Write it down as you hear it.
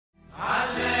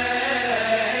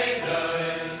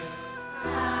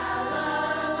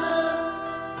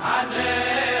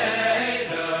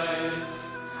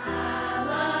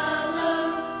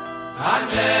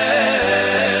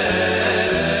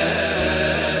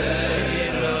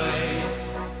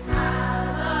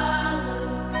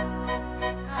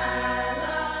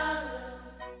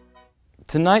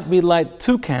Tonight we light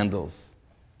 2 candles.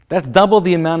 That's double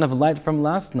the amount of light from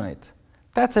last night.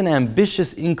 That's an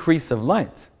ambitious increase of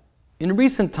light. In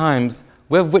recent times,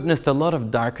 we've witnessed a lot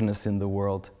of darkness in the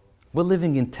world. We're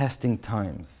living in testing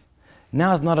times.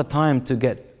 Now is not a time to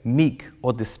get meek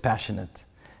or dispassionate.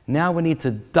 Now we need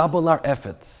to double our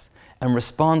efforts and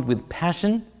respond with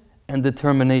passion and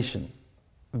determination.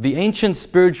 The ancient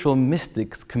spiritual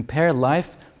mystics compare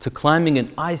life to climbing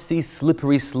an icy,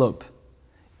 slippery slope.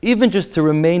 Even just to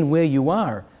remain where you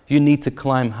are, you need to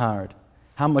climb hard.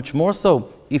 How much more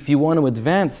so, if you want to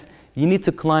advance, you need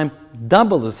to climb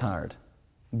double as hard.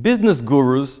 Business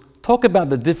gurus talk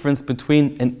about the difference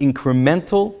between an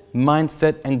incremental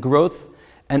mindset and growth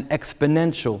and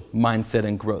exponential mindset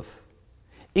and growth.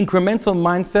 Incremental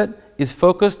mindset is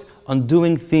focused on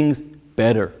doing things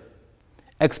better.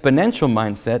 Exponential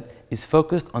mindset is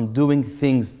focused on doing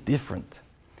things different.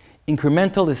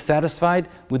 Incremental is satisfied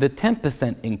with a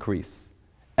 10% increase.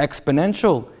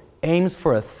 Exponential aims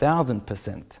for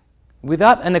 1,000%.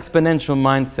 Without an exponential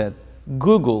mindset,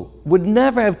 Google would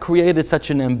never have created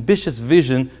such an ambitious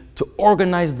vision to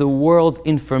organize the world's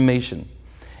information.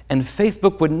 And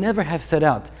Facebook would never have set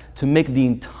out to make the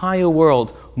entire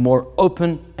world more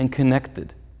open and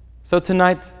connected. So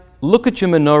tonight, look at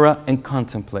your menorah and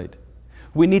contemplate.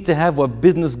 We need to have what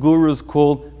business gurus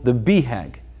call the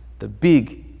BHAG, the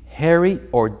big, hairy,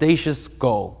 audacious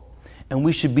goal. And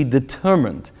we should be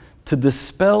determined to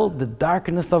dispel the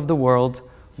darkness of the world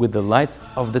with the light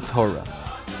of the Torah.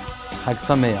 Chag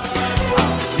Sameach.